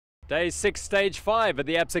Day 6, Stage 5 at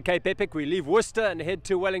the Absa Cape Epic. We leave Worcester and head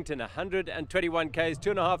to Wellington. 121 k's,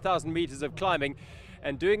 2,500 meters of climbing.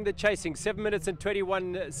 And doing the chasing, 7 minutes and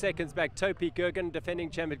 21 seconds back. Topi Gergen, defending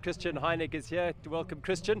champion Christian Heineck, is here. Welcome,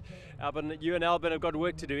 Christian. Albin, you and Albin have got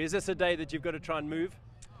work to do. Is this a day that you've got to try and move?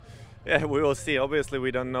 Yeah, we will see. Obviously,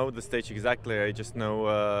 we don't know the stage exactly. I just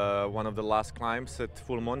know one of the last climbs at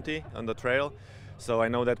Full Monty on the trail. So I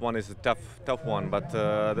know that one is a tough one, but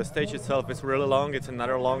the stage itself is really long. It's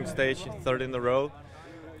another long stage, third in a row.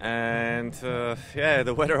 And yeah,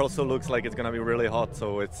 the weather also looks like it's going to be really hot,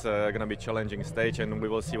 so it's going to be a challenging stage, and we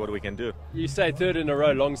will see what we can do. You say third in a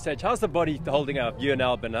row, long stage. How's the body holding up, you and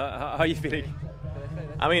Albin? How are you feeling?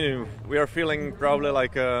 I mean, we are feeling probably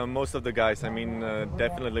like most of the guys. I mean,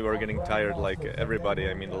 definitely we're getting tired, like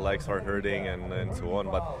everybody. I mean, the legs are hurting and so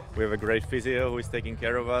on. But we have a great physio who is taking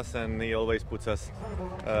care of us, and he always puts us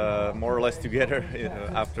more or less together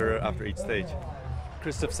after each stage.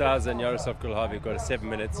 Christoph Sauer and Jaroslav Kulhavi have got 7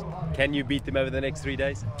 minutes. Can you beat them over the next 3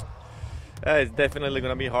 days? It's definitely going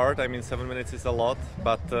to be hard. I mean, 7 minutes is a lot,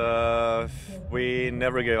 but we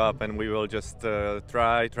never give up, and we will just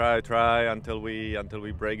try until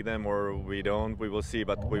we break them, or we don't. We will see,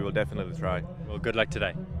 but we will definitely try. Well, good luck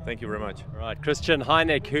today. Thank you very much. All right, Christian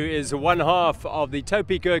Heineck, who is one half of the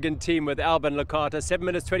Topi Gergen team with Albin Lecata, 7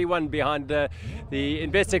 minutes 21 behind the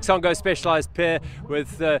Investec Songo Specialized pair,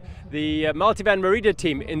 with the Multivan Merida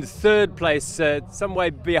team in third place, some way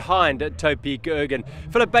behind Topi Gergen.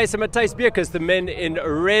 Philip Bass and Matthijs Bierkes, the men in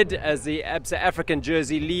red, as the Absa African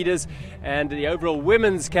jersey leaders, and the overall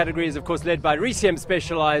women's category is of course led by Riciem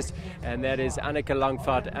Specialized, and that is Anneke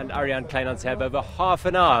Langvaart and Ariane Kleinans have over half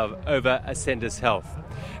an hour over Ascendus Health.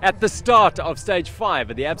 At the start of Stage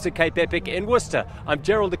 5 of the Absa Cape Epic in Worcester, I'm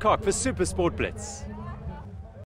Gerald de Kock for SuperSport Blitz.